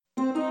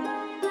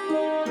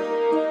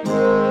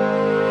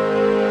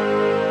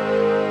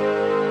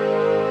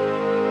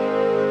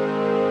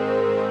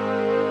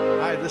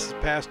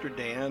Pastor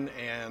Dan,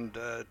 and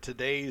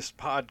today's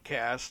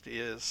podcast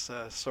is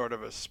sort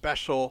of a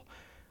special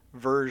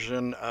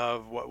version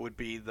of what would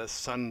be the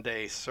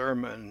Sunday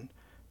Sermon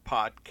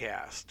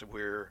podcast.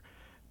 We're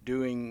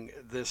doing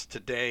this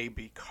today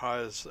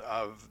because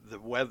of the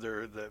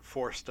weather that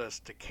forced us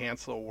to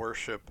cancel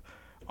worship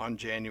on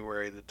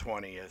January the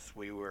 20th.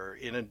 We were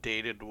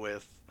inundated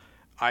with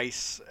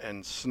ice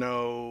and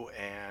snow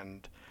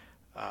and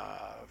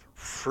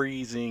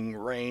freezing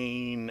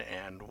rain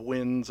and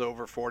winds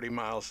over 40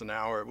 miles an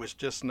hour. It was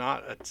just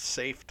not a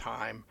safe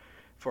time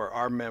for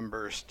our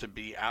members to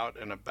be out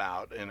and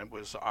about, and it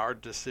was our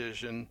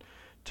decision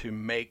to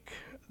make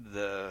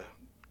the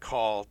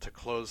call to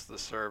close the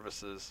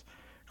services,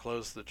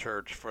 close the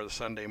church for the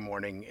Sunday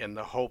morning in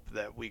the hope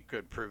that we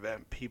could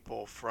prevent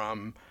people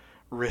from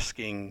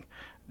risking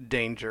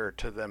danger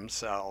to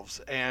themselves,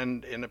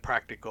 and in a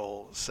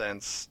practical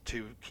sense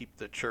to keep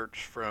the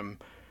church from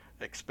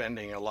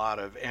expending a lot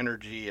of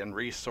energy and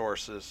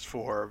resources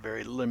for a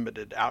very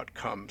limited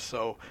outcome.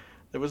 So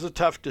it was a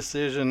tough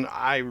decision.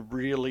 I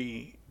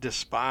really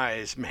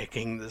despise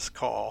making this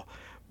call,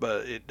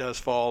 but it does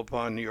fall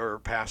upon your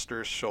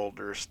pastor's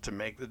shoulders to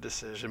make the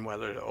decision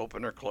whether to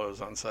open or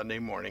close on Sunday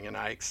morning, and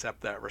I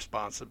accept that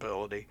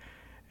responsibility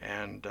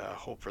and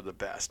hope for the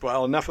best.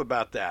 Well, enough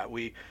about that.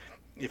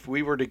 If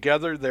we were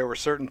together, there were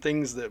certain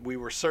things that we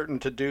were certain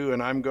to do,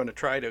 and I'm going to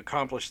try to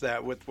accomplish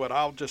that with what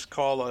I'll just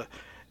call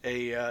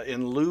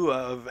in lieu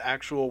of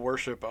actual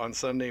worship on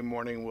Sunday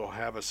morning, we'll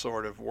have a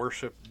sort of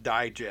worship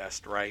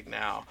digest right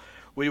now.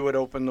 We would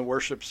open the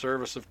worship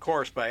service, of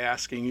course, by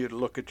asking you to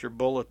look at your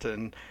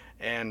bulletin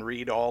and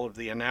read all of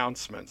the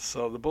announcements.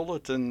 So the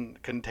bulletin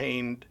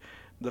contained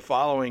the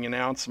following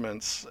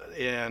announcements,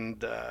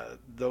 and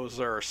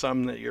those are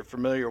some that you're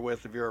familiar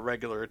with if you're a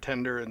regular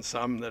attender, and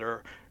some that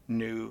are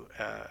new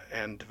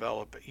and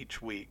develop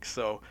each week.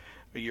 So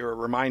you're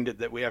reminded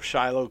that we have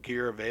Shiloh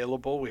gear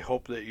available. We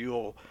hope that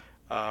you'll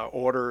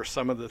order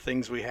some of the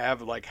things we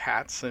have, like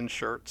hats and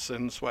shirts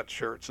and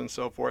sweatshirts and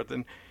so forth.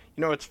 And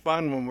you know, it's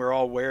fun when we're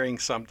all wearing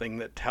something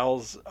that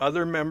tells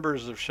other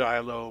members of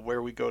Shiloh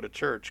where we go to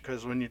church,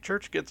 because when your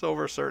church gets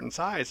over a certain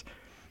size,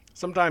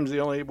 sometimes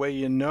the only way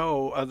you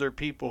know other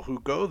people who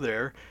go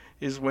there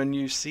is when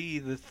you see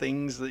the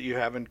things that you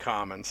have in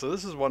common. So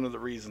this is one of the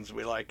reasons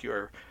we like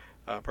your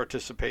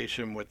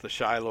participation with the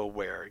Shiloh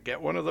wear.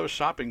 Get one of those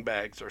shopping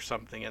bags or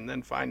something, and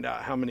then find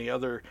out how many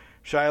other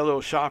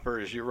Shiloh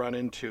shoppers you run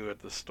into at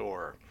the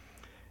store.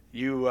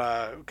 You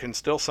can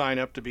still sign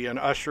up to be an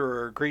usher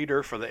or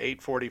greeter for the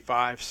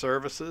 8:45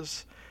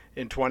 services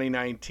in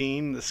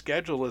 2019. The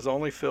schedule is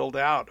only filled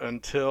out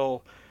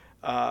until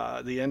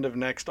the end of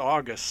next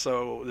August,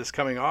 so this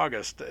coming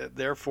August.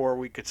 Therefore,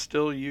 we could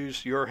still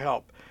use your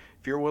help.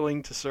 If you're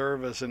willing to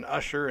serve as an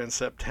usher in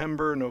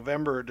September,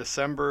 November, or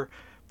December,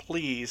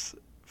 please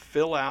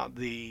fill out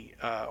the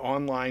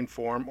online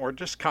form, or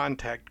just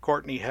contact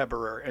Courtney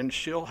Heberer and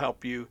she'll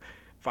help you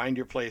find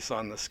your place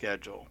on the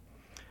schedule.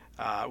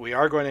 We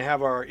are going to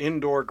have our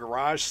indoor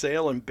garage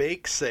sale and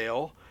bake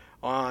sale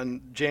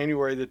on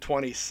January the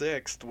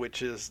 26th,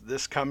 which is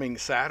this coming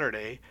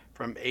Saturday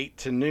from 8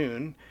 to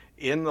noon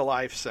in the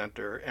Life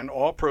Center, and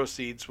all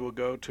proceeds will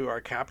go to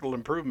our Capital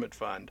Improvement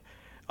Fund.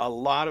 A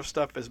lot of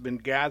stuff has been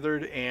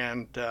gathered,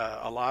 and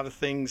a lot of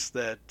things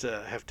that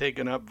have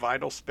taken up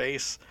vital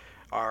space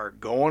are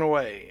going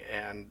away,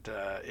 and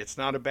it's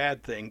not a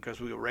bad thing, because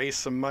we raise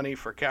some money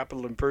for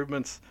capital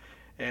improvements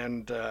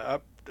and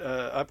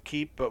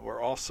upkeep, but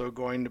we're also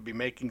going to be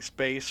making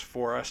space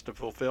for us to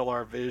fulfill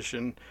our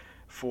vision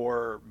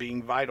for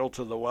being vital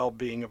to the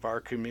well-being of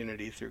our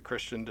community through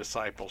Christian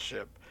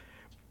discipleship.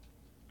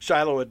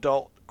 Shiloh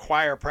Adult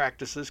Choir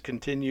practices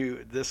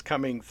continue this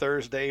coming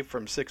Thursday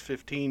from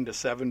 6:15 to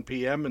 7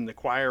 p.m. in the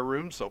choir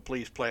room, so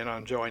please plan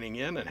on joining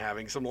in and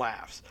having some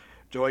laughs.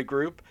 Joy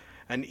Group,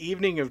 an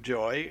evening of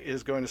joy,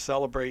 is going to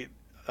celebrate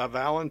a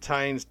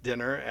Valentine's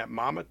dinner at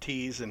Mama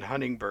T's in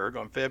Huntingburg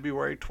on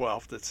February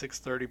 12th at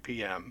 6:30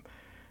 p.m.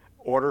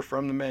 Order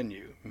from the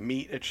menu.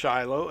 Meet at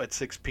Shiloh at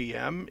 6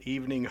 p.m.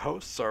 Evening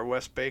hosts are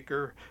Wes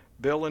Baker,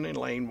 Bill and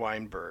Elaine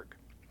Weinberg.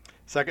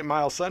 Second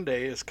Mile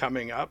Sunday is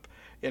coming up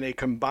in a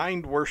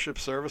combined worship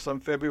service on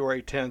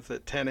February 10th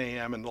at 10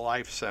 a.m. in the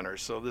Life Center.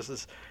 So this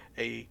is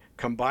a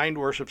combined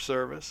worship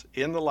service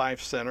in the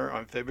Life Center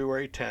on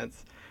February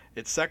 10th.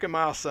 It's Second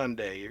Mile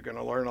Sunday. You're going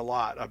to learn a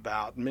lot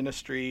about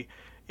ministry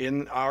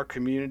in our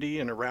community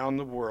and around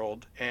the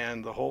world,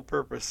 and the whole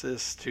purpose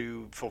is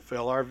to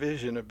fulfill our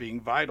vision of being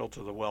vital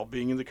to the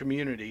well-being of the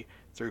community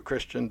through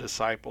Christian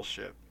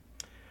discipleship.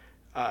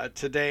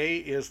 Today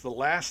is the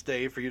last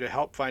day for you to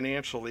help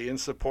financially in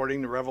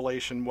supporting the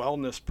Revelation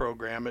Wellness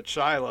Program at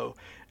Shiloh,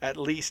 at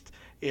least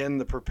in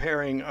the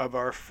preparing of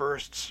our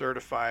first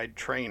certified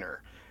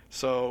trainer.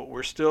 So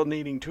we're still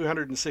needing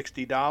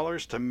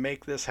 $260 to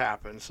make this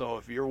happen. So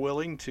if you're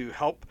willing to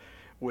help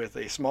with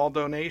a small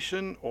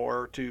donation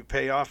or to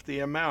pay off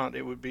the amount,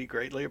 it would be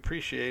greatly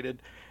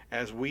appreciated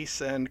as we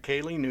send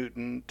Kaylee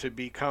Newton to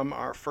become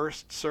our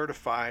first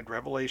certified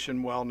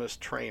Revelation Wellness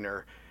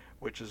trainer,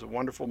 which is a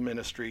wonderful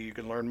ministry you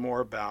can learn more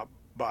about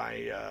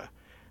by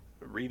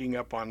reading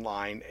up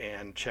online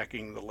and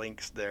checking the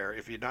links there.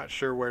 If you're not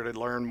sure where to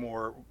learn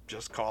more,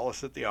 just call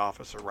us at the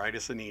office or write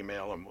us an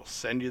email and we'll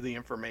send you the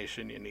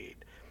information you need.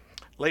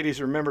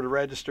 Ladies, remember to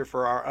register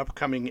for our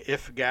upcoming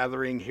IF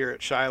gathering here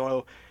at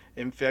Shiloh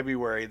in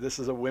February. This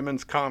is a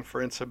women's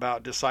conference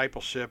about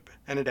discipleship,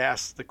 and it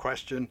asks the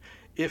question,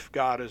 if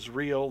God is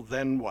real,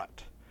 then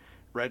what?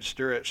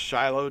 Register at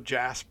iflocal.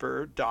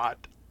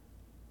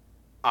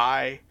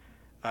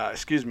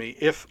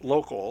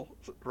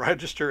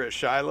 Register at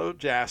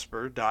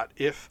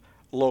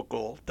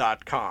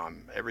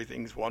shilohjasper.iflocal.com.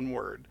 Everything's one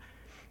word.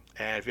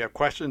 And if you have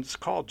questions,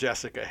 call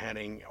Jessica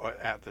Henning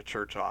at the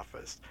church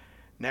office.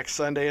 Next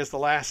Sunday is the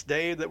last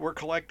day that we're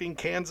collecting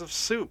cans of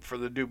soup for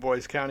the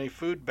DuBois County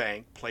Food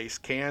Bank. Place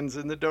cans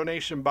in the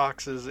donation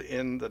boxes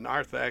in the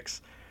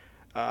narthex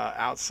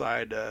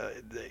outside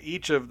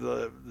each of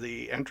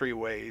the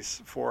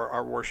entryways for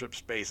our worship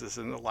spaces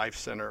in the Life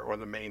Center or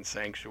the main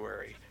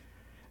sanctuary.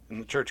 In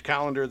the church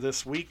calendar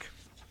this week,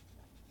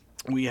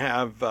 we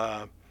have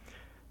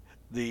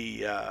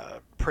the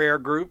prayer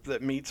group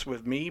that meets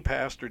with me,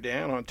 Pastor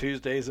Dan, on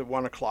Tuesdays at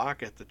 1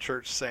 o'clock at the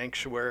church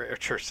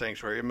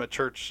sanctuary, in my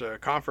church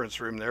conference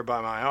room there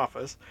by my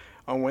office.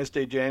 On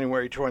Wednesday,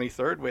 January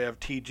 23rd, we have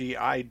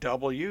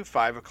TGIW,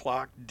 5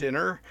 o'clock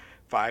dinner,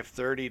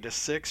 5:30 to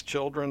 6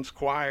 children's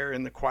choir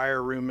in the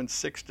choir room, and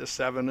 6 to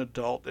 7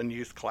 adult and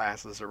youth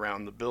classes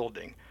around the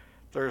building.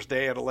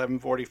 Thursday at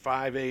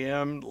 11:45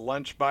 a.m.,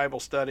 lunch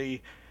Bible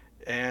study,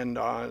 and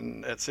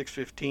at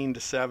 6:15 to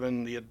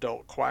 7, the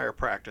adult choir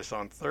practice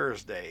on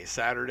Thursday.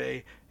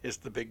 Saturday is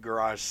the big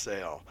garage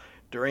sale.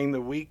 During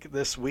the week,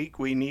 this week,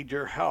 we need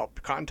your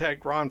help.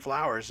 Contact Ron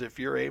Flowers if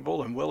you're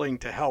able and willing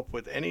to help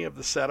with any of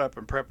the setup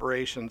and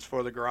preparations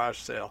for the garage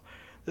sale.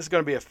 This is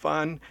going to be a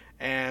fun,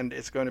 and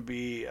it's going to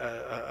be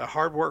a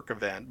hard work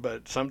event,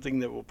 but something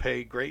that will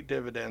pay great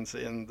dividends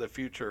in the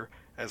future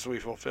as we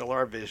fulfill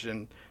our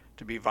vision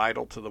to be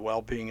vital to the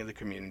well-being of the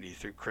community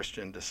through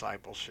Christian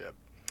discipleship.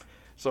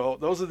 So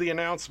those are the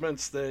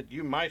announcements that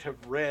you might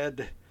have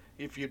read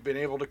if you'd been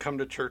able to come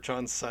to church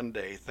on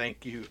Sunday.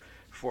 Thank you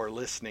for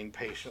listening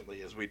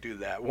patiently as we do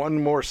that.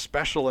 One more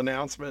special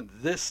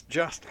announcement. This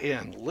just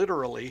in.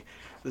 Literally,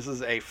 this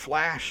is a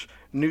flash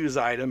news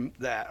item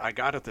that I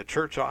got at the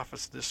church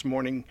office this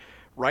morning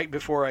right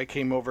before I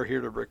came over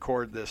here to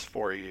record this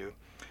for you.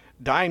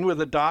 Dine with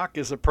a Doc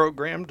is a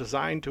program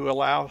designed to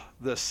allow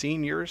the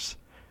seniors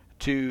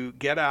to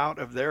get out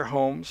of their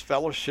homes,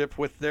 fellowship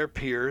with their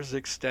peers,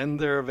 extend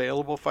their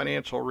available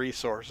financial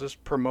resources,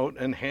 promote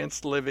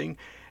enhanced living,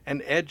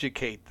 and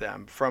educate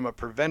them from a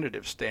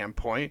preventative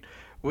standpoint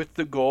with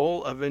the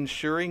goal of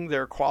ensuring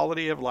their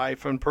quality of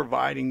life and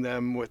providing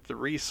them with the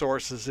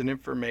resources and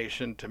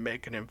information to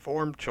make an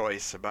informed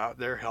choice about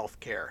their health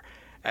care.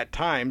 At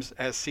times,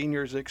 as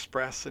seniors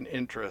express an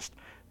interest,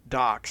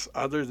 docs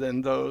other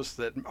than those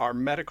that are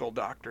medical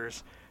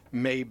doctors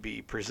may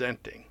be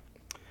presenting.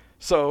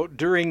 So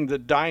during the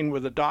Dine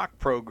with a Doc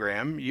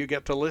program, you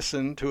get to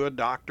listen to a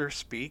doctor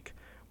speak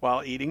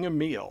while eating a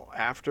meal.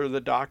 After the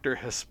doctor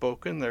has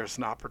spoken, there's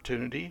an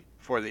opportunity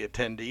for the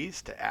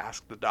attendees to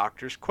ask the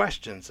doctors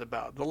questions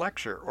about the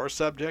lecture or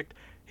subject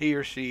he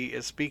or she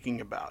is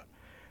speaking about.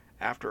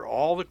 After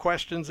all the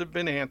questions have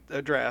been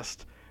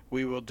addressed,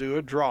 we will do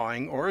a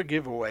drawing or a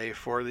giveaway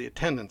for the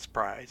attendance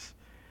prize.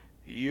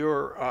 You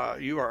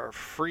are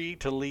free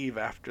to leave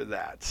after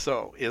that.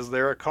 So, is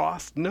there a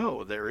cost?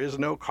 No, there is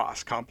no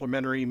cost.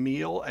 Complimentary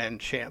meal and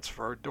chance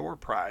for a door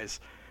prize.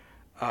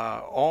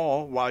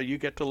 All while you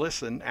get to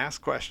listen,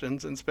 ask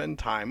questions, and spend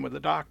time with a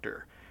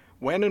doctor.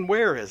 When and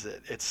where is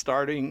it? It's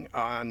starting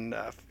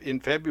in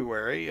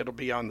February. It'll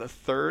be on the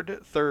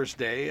third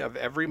Thursday of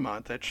every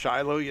month at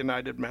Shiloh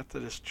United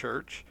Methodist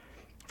Church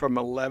from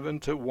 11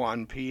 to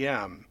 1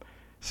 p.m.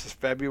 This is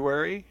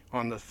February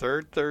on the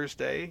third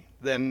Thursday,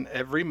 then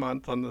every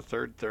month on the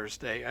third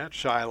Thursday at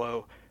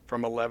Shiloh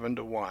from 11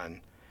 to 1.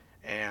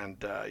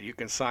 And you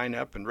can sign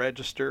up and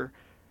register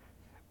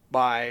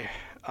by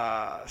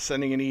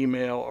sending an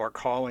email or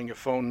calling a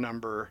phone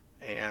number.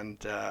 And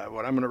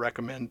what I'm going to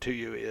recommend to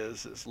you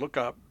is look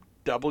up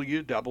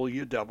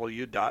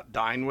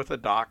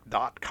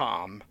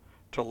www.dinewithadoc.com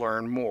to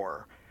learn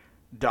more.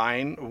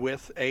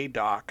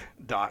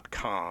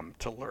 dinewithadoc.com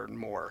to learn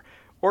more.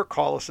 Or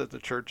call us at the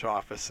church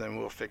office and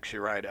we'll fix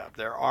you right up.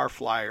 There are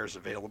flyers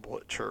available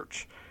at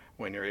church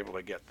when you're able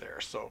to get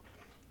there. So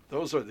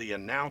those are the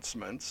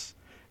announcements.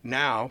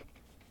 Now,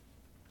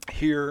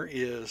 here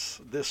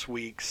is this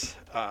week's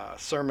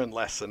sermon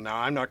lesson. Now,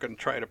 I'm not going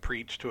to try to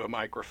preach to a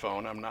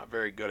microphone. I'm not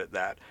very good at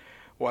that.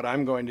 What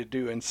I'm going to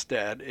do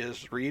instead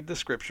is read the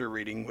scripture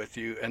reading with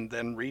you and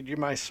then read you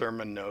my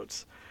sermon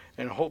notes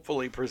and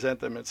hopefully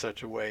present them in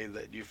such a way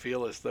that you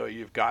feel as though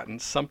you've gotten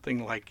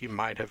something like you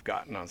might have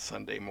gotten on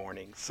Sunday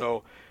morning.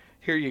 So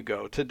here you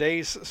go.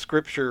 Today's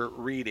scripture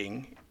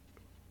reading,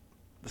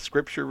 the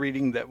scripture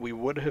reading that we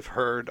would have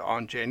heard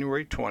on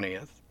January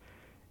 20th,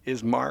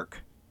 is Mark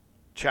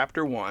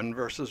chapter 1,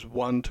 verses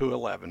 1 to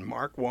 11.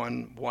 Mark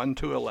 1, 1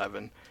 to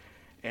 11.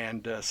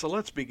 And so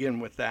let's begin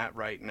with that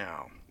right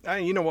now.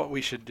 You know what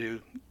we should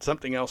do?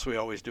 Something else we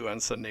always do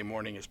on Sunday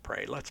morning is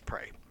pray. Let's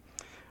pray.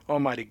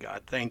 Almighty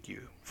God, thank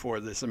you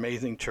for this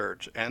amazing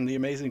church and the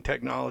amazing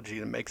technology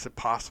that makes it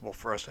possible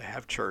for us to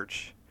have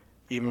church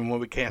even when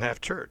we can't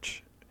have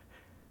church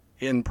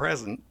in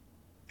present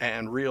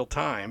and real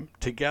time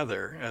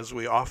together as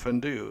we often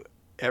do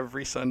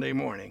every Sunday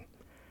morning.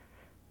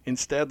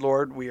 Instead,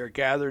 Lord, we are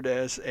gathered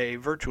as a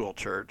virtual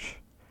church,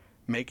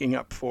 making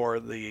up for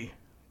the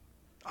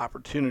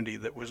opportunity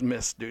that was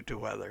missed due to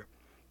weather.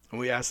 And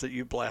we ask that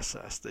you bless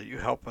us, that you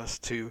help us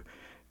to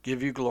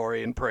give you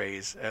glory and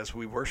praise as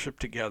we worship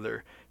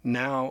together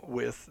now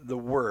with the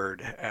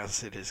word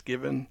as it is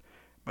given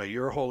by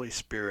your Holy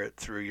Spirit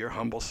through your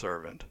humble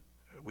servant.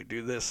 We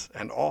do this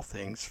and all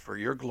things for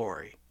your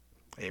glory.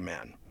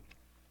 Amen.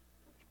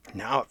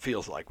 Now it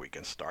feels like we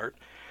can start.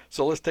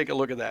 So let's take a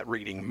look at that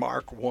reading,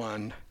 Mark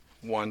 1,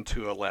 1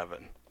 to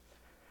 11.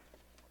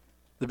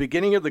 The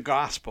beginning of the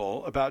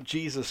gospel about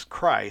Jesus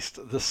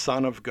Christ, the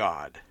Son of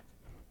God.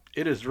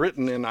 It is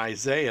written in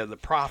Isaiah the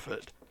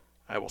prophet,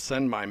 I will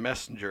send my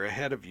messenger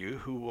ahead of you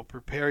who will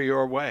prepare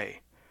your way.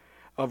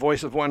 A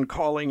voice of one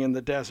calling in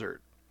the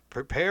desert,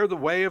 prepare the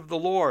way of the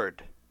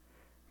Lord,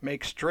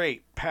 make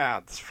straight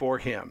paths for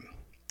him.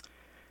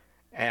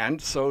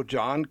 And so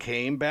John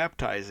came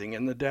baptizing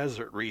in the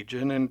desert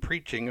region and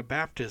preaching a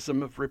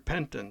baptism of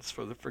repentance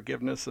for the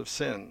forgiveness of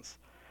sins.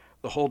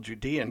 The whole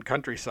Judean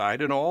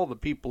countryside and all the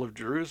people of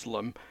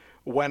Jerusalem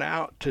went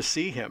out to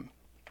see him.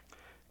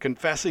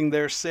 Confessing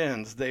their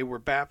sins, they were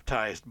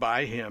baptized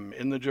by him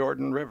in the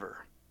Jordan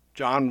River.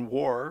 John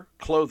wore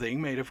clothing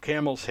made of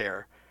camel's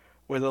hair,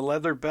 with a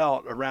leather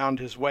belt around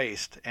his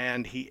waist,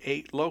 and he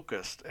ate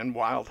locust and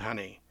wild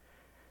honey.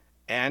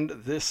 And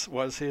this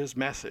was his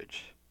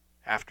message.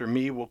 After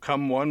me will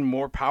come one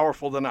more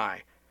powerful than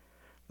I,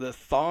 the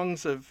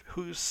thongs of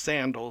whose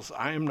sandals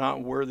I am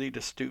not worthy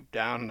to stoop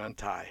down and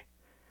untie.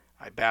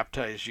 I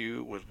baptize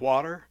you with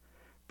water,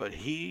 but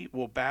he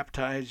will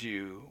baptize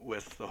you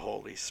with the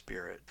Holy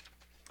Spirit.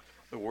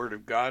 The word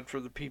of God for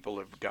the people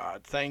of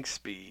God. Thanks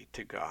be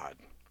to God.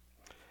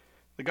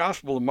 The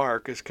Gospel of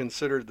Mark is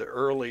considered the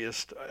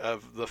earliest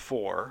of the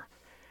four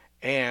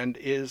and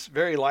is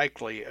very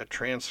likely a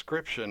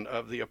transcription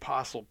of the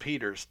Apostle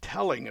Peter's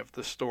telling of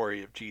the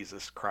story of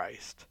Jesus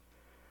Christ.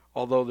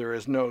 Although there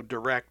is no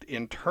direct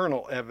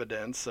internal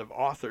evidence of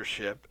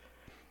authorship,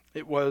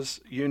 it was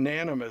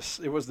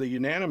the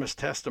unanimous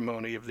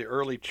testimony of the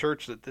early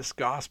church that this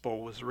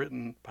gospel was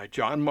written by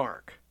John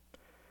Mark.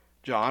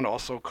 John,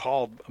 also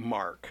called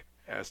Mark,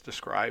 as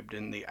described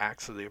in the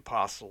Acts of the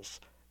Apostles,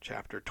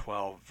 chapter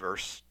 12,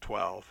 verse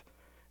 12,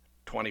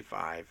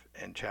 25,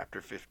 and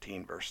chapter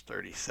 15, verse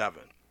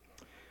 37.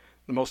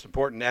 The most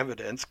important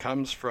evidence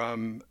comes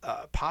from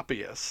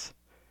Papias,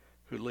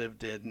 who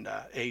lived in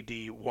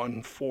AD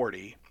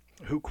 140,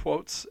 who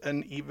quotes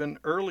an even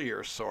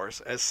earlier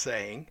source as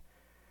saying,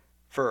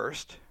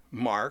 first,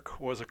 Mark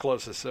was a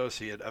close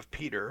associate of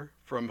Peter,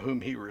 from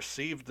whom he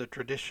received the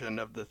tradition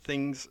of the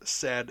things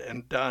said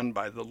and done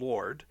by the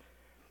Lord.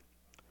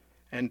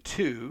 And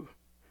two,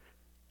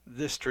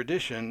 this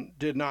tradition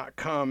did not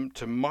come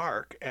to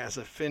Mark as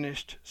a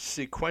finished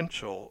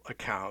sequential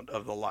account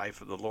of the life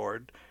of the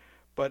Lord,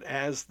 but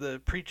as the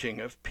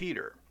preaching of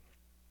Peter,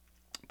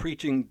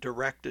 preaching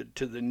directed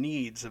to the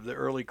needs of the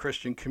early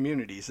Christian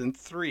communities. And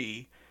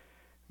three,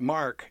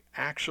 Mark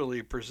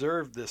actually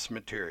preserved this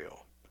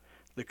material.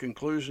 The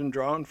conclusion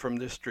drawn from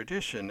this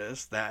tradition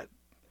is that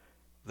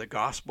the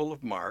Gospel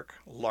of Mark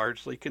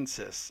largely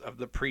consists of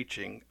the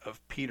preaching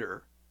of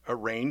Peter,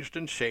 arranged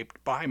and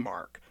shaped by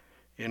Mark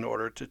in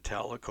order to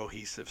tell a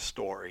cohesive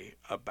story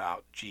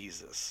about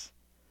Jesus.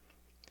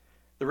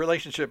 The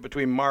relationship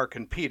between Mark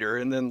and Peter,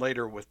 and then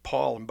later with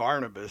Paul and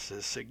Barnabas,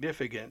 is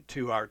significant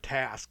to our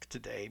task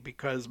today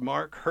because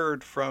Mark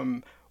heard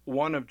from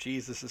one of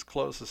Jesus'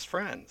 closest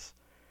friends.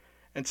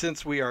 And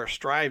since we are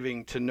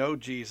striving to know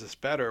Jesus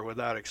better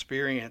without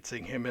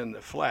experiencing him in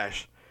the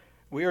flesh,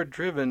 we are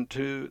driven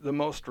to the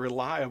most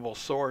reliable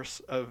source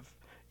of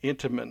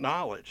intimate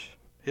knowledge,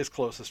 his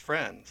closest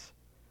friends.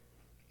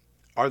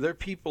 Are there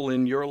people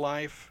in your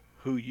life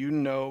who you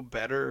know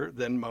better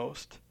than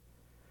most?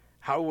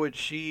 How would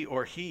she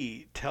or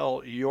he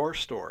tell your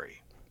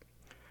story?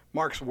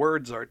 Mark's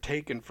words are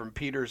taken from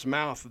Peter's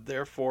mouth,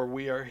 therefore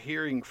we are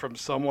hearing from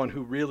someone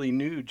who really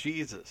knew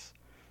Jesus.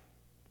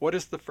 What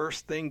is the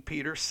first thing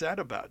Peter said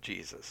about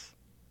Jesus?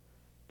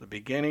 The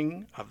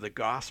beginning of the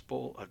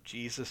gospel of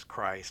Jesus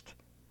Christ,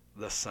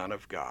 the Son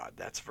of God.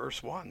 That's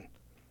verse 1.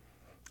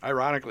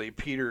 Ironically,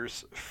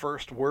 Peter's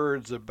first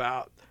words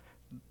about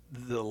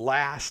the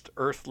last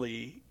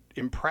earthly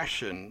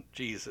impression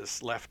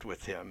Jesus left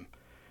with him,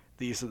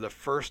 these are the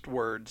first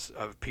words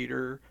of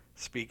Peter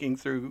speaking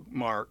through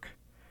Mark,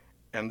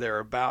 and they're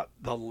about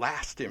the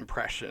last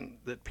impression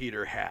that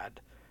Peter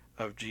had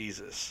of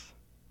Jesus.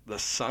 The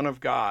Son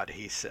of God,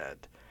 he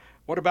said.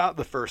 What about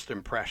the first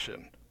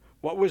impression?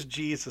 What was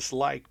Jesus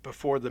like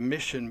before the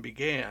mission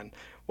began?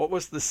 What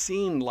was the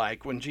scene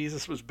like when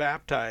Jesus was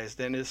baptized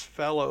and this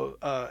fellow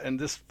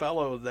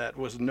that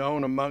was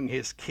known among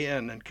his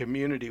kin and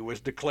community was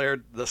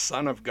declared the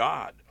Son of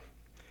God?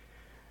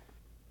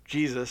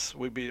 Jesus,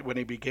 when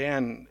he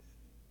began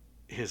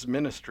his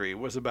ministry,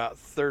 was about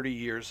 30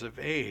 years of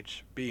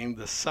age, being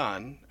the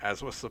son,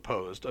 as was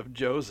supposed, of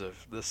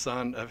Joseph, the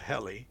son of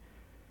Heli,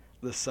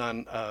 the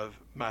son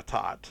of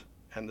Matthat,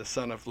 and the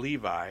son of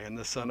Levi, and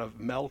the son of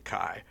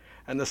Melchi,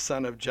 and the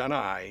son of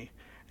Janai,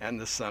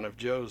 and the son of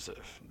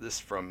Joseph. This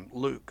from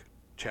Luke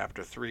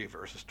chapter 3,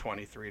 verses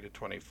 23 to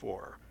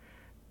 24.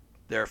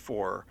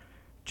 Therefore,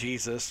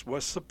 Jesus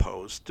was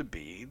supposed to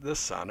be the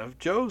son of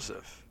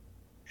Joseph.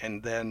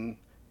 And then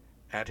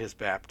at his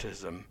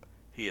baptism,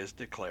 he is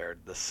declared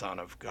the Son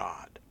of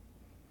God.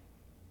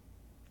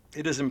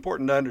 It is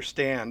important to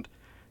understand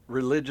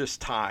religious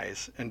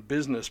ties and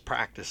business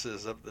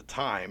practices of the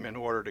time in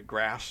order to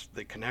grasp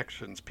the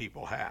connections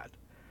people had.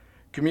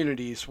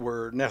 Communities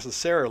were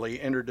necessarily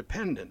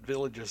interdependent.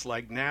 Villages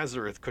like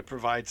Nazareth could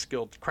provide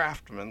skilled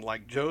craftsmen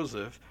like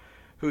Joseph,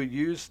 who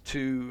used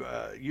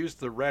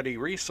the ready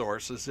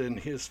resources in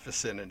his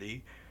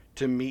vicinity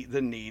to meet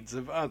the needs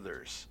of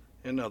others.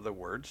 In other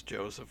words,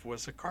 Joseph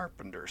was a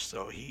carpenter,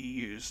 so he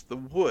used the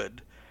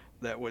wood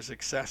that was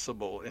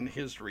accessible in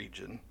his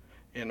region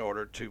in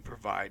order to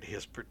provide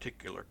his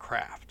particular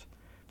craft.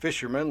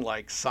 Fishermen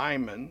like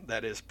Simon,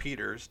 that is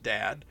Peter's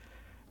dad,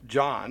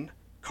 John,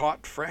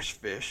 caught fresh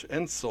fish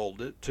and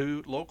sold it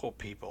to local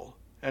people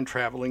and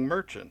traveling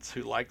merchants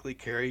who likely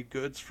carried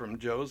goods from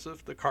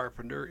Joseph the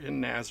carpenter in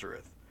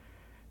Nazareth.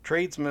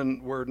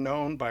 Tradesmen were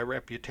known by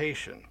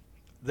reputation.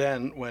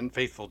 Then, when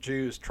faithful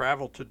Jews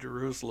traveled to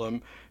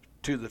Jerusalem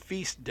to the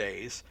feast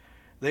days,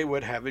 they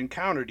would have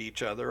encountered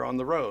each other on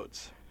the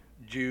roads.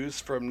 Jews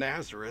from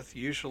Nazareth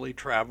usually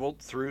traveled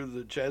through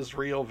the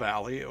Jezreel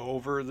Valley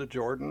over to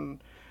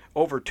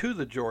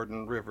the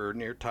Jordan River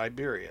near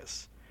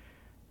Tiberias.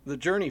 The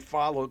journey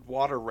followed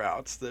water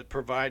routes that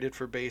provided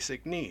for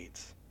basic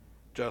needs.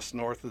 Just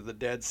north of the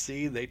Dead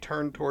Sea, they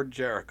turned toward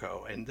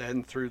Jericho, and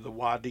then through the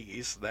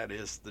wadis, that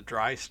is, the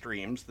dry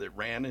streams that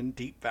ran in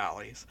deep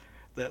valleys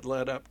that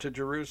led up to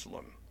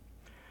Jerusalem,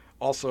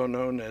 also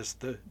known as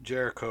the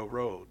Jericho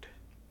Road.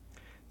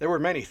 There were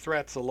many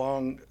threats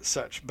along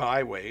such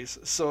byways,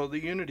 so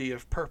the unity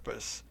of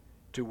purpose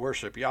to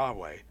worship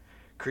Yahweh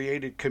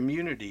created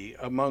community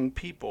among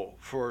people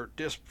from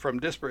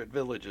disparate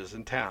villages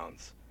and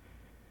towns.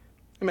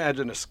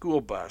 Imagine a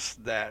school bus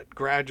that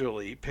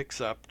gradually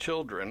picks up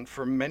children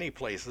from many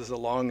places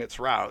along its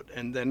route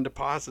and then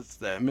deposits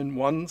them in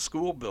one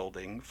school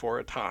building for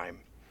a time.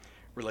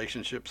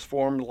 Relationships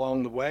formed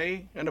along the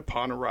way and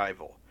upon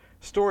arrival.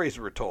 Stories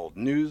were told,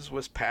 news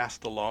was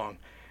passed along,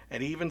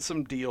 and even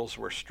some deals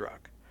were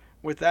struck.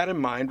 With that in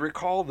mind,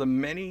 recall the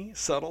many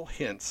subtle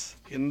hints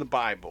in the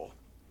Bible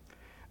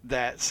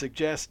that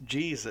suggest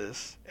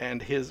Jesus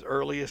and his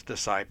earliest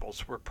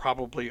disciples were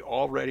probably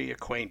already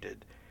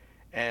acquainted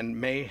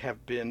and may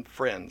have been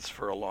friends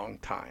for a long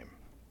time.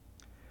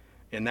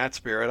 In that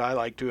spirit, I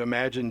like to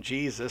imagine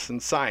Jesus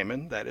and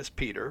Simon, that is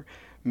Peter,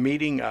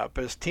 meeting up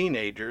as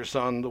teenagers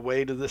on the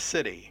way to the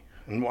city.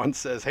 And one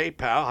says, "Hey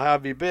pal, how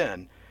have you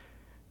been?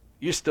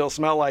 You still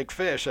smell like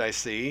fish, I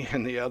see."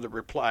 And the other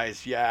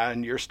replies, "Yeah,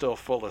 and you're still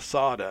full of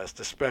sawdust,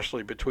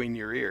 especially between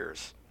your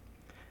ears."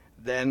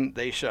 Then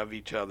they shove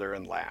each other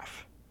and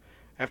laugh.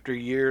 After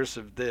years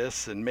of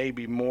this, and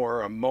maybe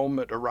more, a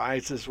moment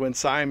arises when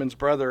Simon's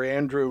brother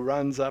Andrew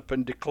runs up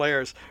and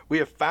declares, "We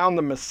have found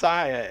the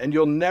Messiah, and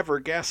you'll never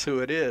guess who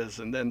it is."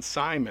 And then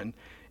Simon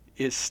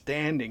is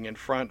standing in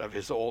front of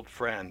his old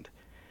friend.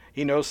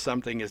 He knows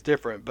something is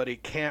different, but he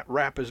can't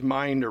wrap his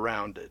mind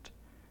around it.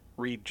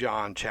 Read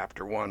John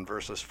chapter 1,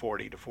 verses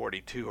 40 to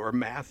 42, or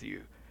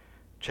Matthew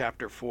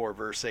chapter 4,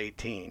 verse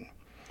 18.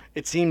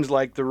 It seems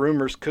like the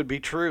rumors could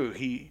be true.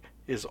 He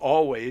is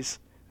always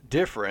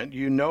different,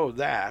 you know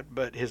that,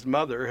 but his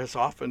mother has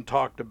often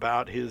talked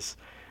about his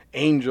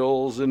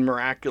angels and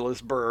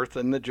miraculous birth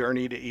and the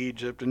journey to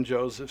Egypt and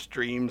Joseph's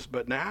dreams.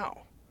 But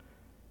now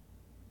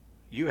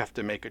you have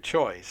to make a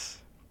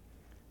choice.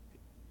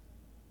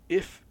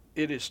 If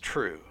it is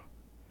true,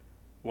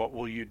 what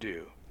will you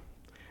do?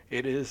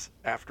 It is,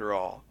 after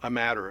all, a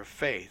matter of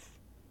faith,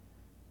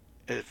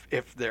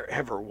 if there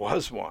ever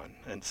was one.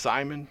 And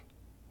Simon,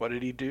 what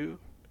did he do?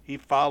 He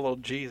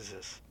followed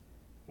Jesus.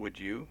 Would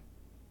you?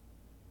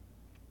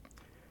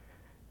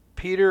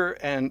 Peter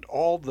and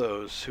all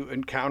those who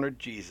encountered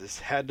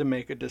Jesus had to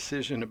make a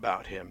decision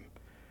about him.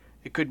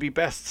 It could be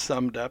best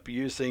summed up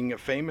using a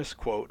famous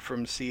quote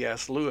from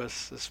C.S.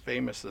 Lewis's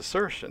famous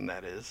assertion,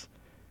 that is,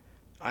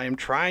 "I am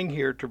trying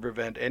here to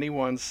prevent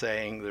anyone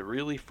saying the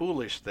really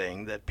foolish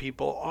thing that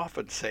people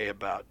often say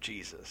about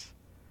Jesus.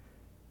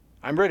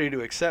 I'm ready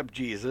to accept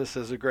Jesus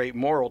as a great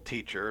moral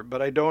teacher,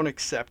 but I don't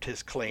accept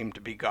his claim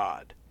to be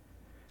God.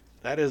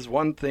 That is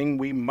one thing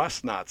we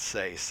must not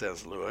say,"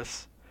 says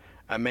Lewis.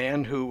 A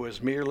man who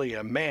was merely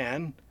a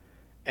man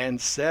and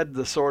said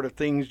the sort of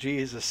things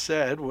Jesus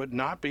said would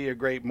not be a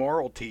great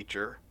moral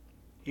teacher.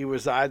 He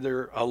was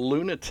either a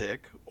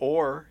lunatic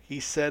or he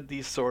said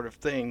these sort of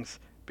things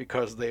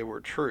because they were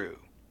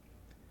true.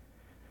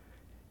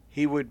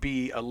 He would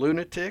be a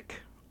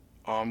lunatic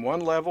on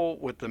one level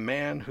with the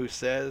man who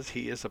says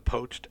he is a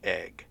poached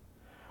egg,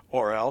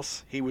 or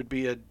else he would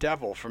be a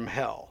devil from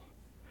hell.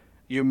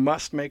 You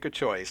must make a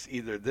choice.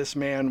 Either this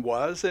man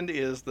was and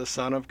is the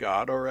Son of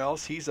God, or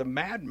else he's a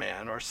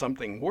madman or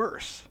something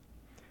worse.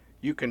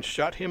 You can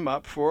shut him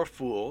up for a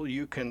fool,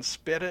 you can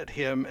spit at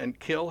him and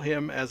kill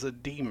him as a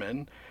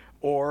demon,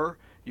 or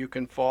you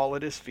can fall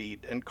at his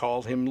feet and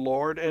call him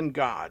Lord and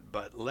God,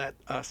 but let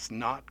us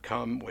not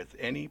come with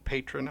any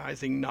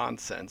patronizing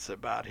nonsense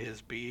about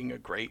his being a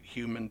great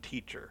human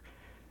teacher.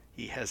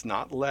 He has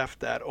not left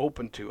that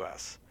open to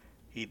us.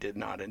 He did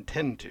not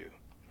intend to.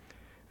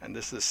 And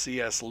this is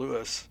C.S.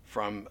 Lewis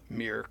from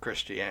Mere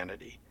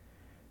Christianity.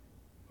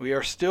 We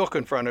are still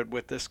confronted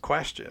with this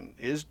question: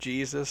 is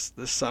Jesus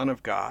the Son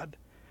of God?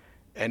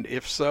 And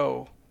if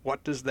so,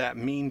 what does that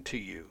mean to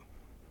you?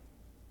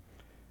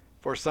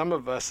 For some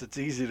of us, it's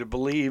easy to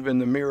believe in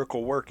the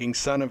miracle-working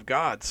Son of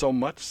God, so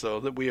much so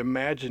that we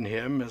imagine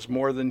him as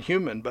more than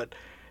human. But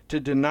to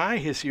deny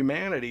his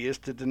humanity is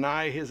to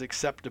deny his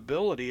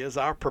acceptability as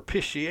our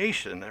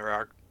propitiation, or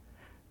our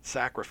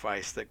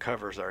sacrifice that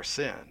covers our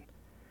sin.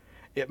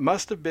 It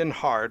must have been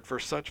hard for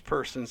such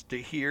persons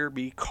to hear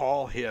me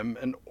call him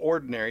an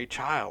ordinary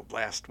child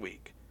last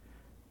week.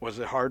 Was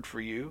it hard for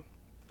you?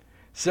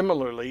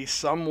 Similarly,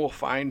 some will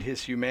find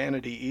his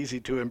humanity easy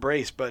to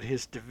embrace, but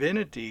his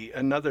divinity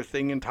another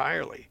thing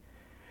entirely.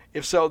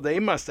 If so, they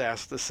must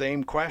ask the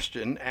same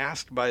question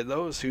asked by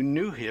those who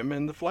knew him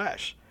in the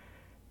flesh.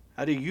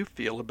 How do you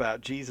feel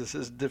about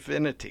Jesus'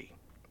 divinity?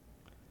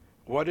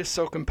 What is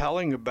so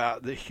compelling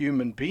about the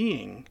human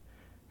being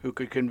who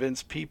could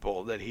convince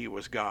people that he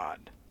was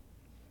God?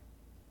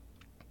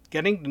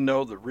 Getting to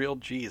know the real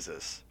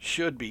Jesus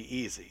should be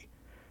easy,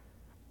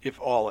 if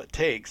all it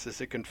takes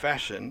is a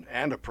confession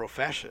and a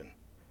profession.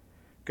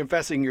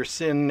 Confessing your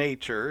sin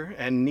nature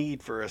and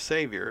need for a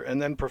Savior,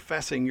 and then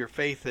professing your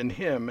faith in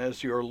him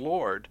as your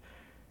Lord,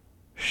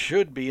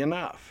 should be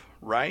enough,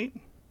 right?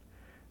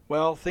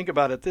 Well, think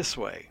about it this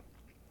way.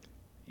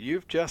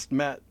 You've just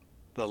met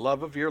the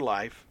love of your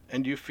life,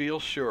 and you feel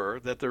sure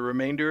that the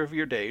remainder of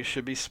your days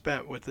should be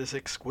spent with this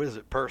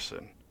exquisite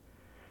person.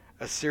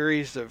 A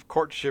series of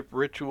courtship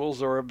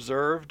rituals are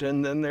observed,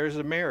 and then there's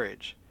a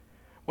marriage.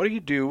 What do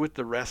you do with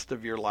the rest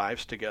of your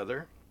lives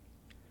together?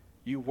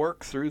 You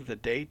work through the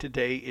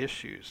day-to-day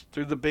issues,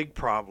 through the big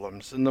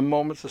problems and the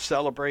moments of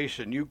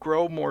celebration. You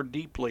grow more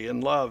deeply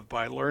in love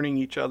by learning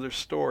each other's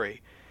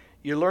story.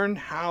 You learn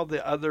how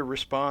the other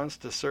responds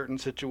to certain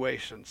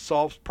situations,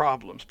 solves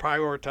problems,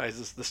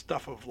 prioritizes the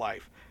stuff of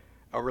life.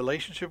 A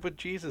relationship with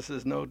Jesus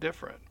is no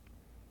different.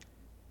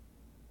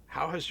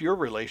 How has your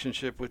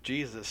relationship with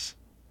Jesus,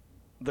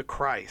 the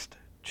Christ,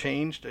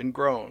 changed and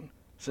grown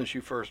since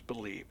you first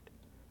believed?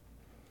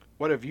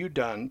 What have you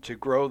done to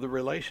grow the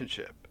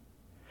relationship?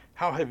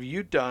 How have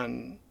you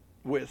done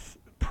with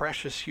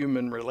precious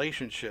human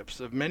relationships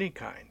of many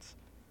kinds?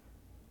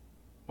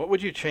 What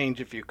would you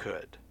change if you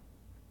could?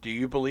 Do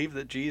you believe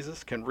that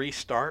Jesus can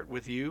restart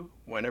with you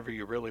whenever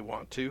you really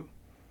want to?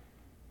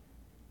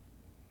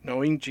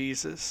 Knowing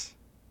Jesus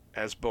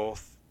as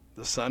both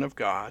the Son of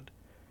God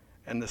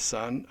and the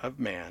Son of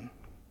Man,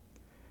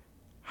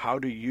 how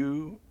do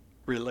you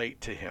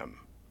relate to him?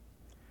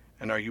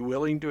 And are you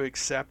willing to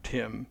accept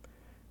him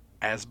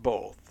as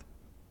both?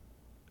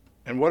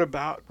 And what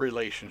about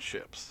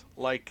relationships,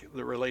 like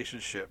the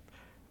relationship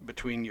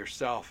between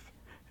yourself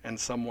and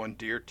someone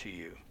dear to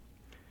you?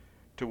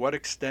 To what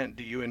extent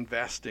do you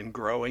invest in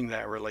growing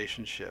that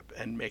relationship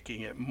and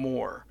making it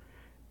more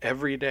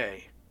every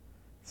day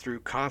through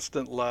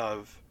constant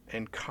love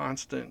and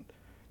constant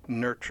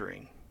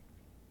nurturing?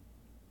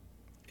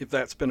 If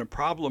that's been a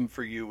problem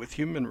for you with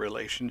human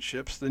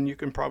relationships, then you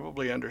can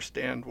probably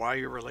understand why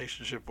your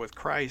relationship with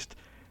Christ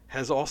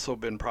has also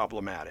been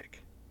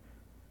problematic.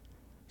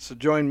 So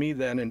join me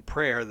then in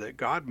prayer that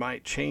God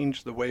might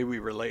change the way we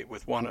relate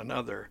with one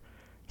another,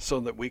 so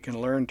that we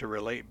can learn to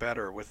relate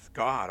better with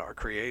God, our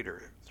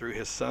Creator, through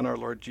his Son, our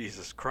Lord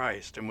Jesus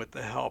Christ, and with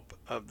the help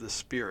of the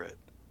Spirit.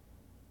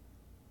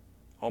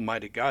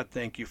 Almighty God,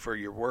 thank you for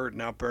your word.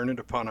 Now burn it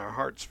upon our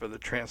hearts for the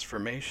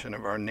transformation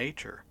of our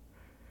nature,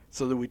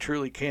 so that we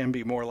truly can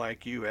be more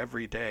like you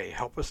every day.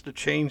 Help us to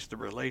change the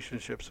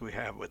relationships we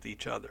have with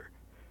each other,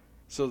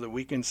 so that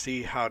we can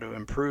see how to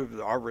improve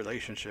our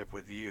relationship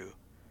with you.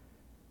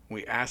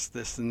 We ask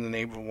this in the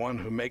name of one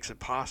who makes it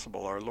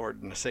possible, our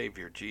Lord and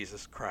Savior,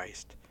 Jesus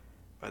Christ.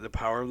 By the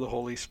power of the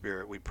Holy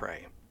Spirit we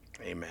pray.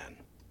 Amen.